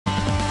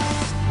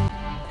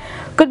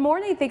Good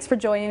morning. Thanks for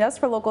joining us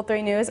for Local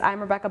 3 News.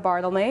 I'm Rebecca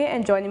Bartlemy,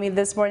 and joining me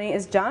this morning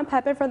is John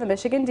Pepin from the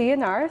Michigan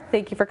DNR.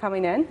 Thank you for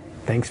coming in.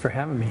 Thanks for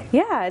having me.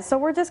 Yeah, so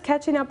we're just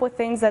catching up with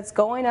things that's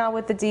going on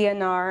with the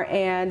DNR,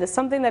 and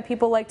something that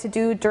people like to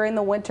do during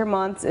the winter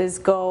months is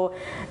go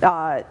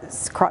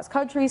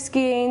cross-country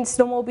skiing,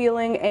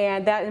 snowmobiling,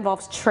 and that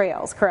involves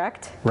trails,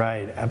 correct?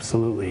 Right,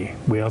 absolutely.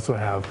 We also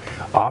have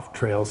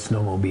off-trail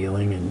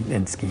snowmobiling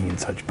and skiing and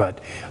such, but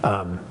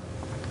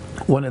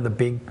one of the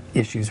big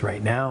issues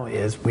right now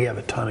is we have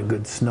a ton of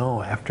good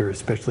snow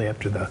especially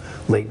after the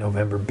late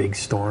November big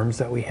storms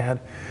that we had.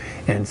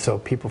 And so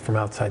people from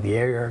outside the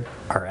area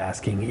are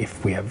asking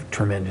if we have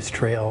tremendous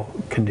trail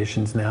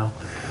conditions now.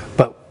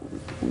 But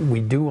we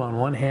do on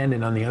one hand,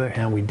 and on the other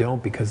hand we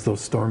don't, because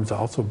those storms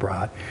also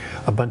brought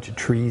a bunch of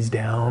trees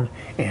down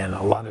and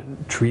a lot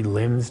of tree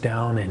limbs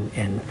down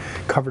and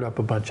covered up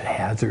a bunch of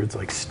hazards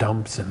like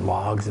stumps and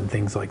logs and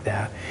things like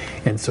that.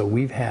 And so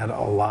we've had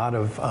a lot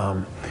of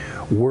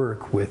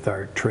work with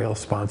our trail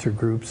sponsor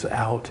groups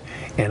out,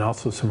 and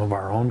also some of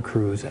our own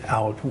crews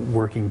out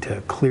working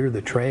to clear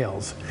the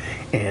trails.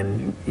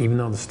 And even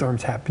though the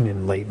storms happened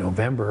in late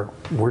November,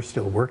 we're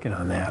still working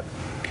on that.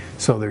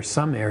 So there's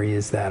some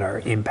areas that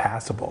are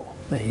impassable,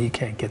 that you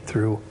can't get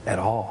through at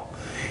all.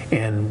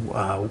 And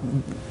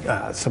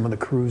some of the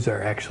crews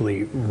are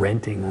actually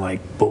renting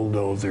like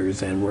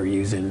bulldozers, and we're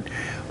using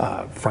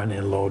front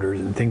end loaders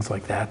and things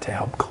like that to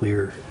help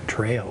clear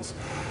trails.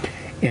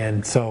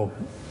 And so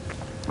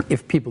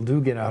if people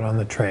do get out on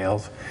the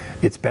trails,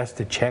 it's best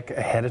to check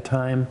ahead of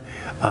time.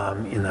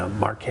 In the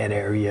Marquette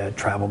area,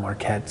 Travel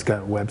Marquette's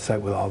got a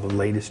website with all the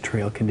latest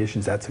trail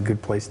conditions. That's a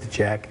good place to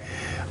check.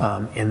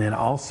 And then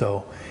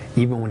also,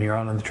 even when you're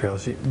out on the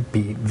trails,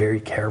 be very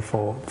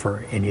careful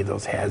for any of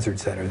those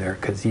hazards that are there,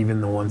 because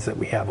even the ones that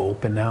we have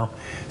open now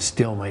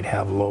still might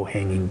have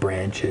low-hanging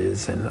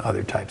branches and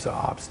other types of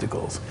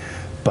obstacles.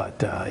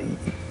 But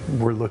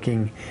we're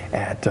looking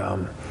at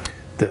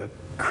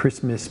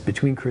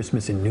between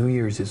Christmas and New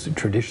Year's is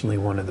traditionally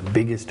one of the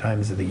biggest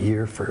times of the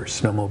year for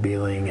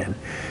snowmobiling, and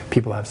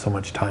people have so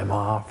much time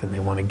off and they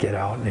want to get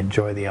out and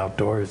enjoy the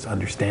outdoors,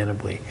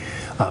 understandably.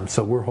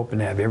 So we're hoping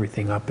to have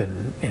everything up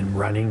and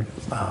running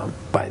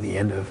by the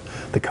end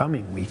of the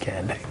coming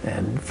weekend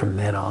and from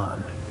then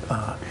on.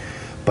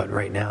 But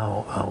right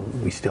now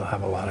we still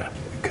have a lot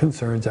of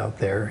concerns out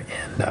there,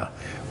 and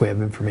we have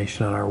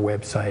information on our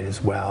website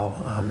as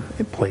well,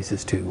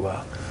 places to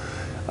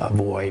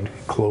avoid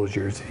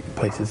closures,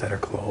 places that are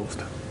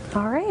closed.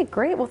 All right,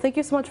 great. Well, thank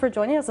you so much for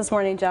joining us this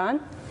morning, John.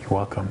 You're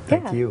welcome.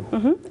 Thank you.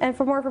 And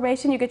for more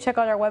information, you can check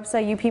out our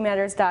website,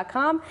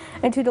 upmatters.com,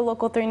 and tune to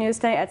Local 3 News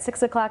tonight at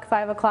 6 o'clock,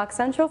 5 o'clock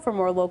Central for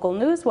more local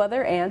news,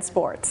 weather, and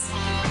sports.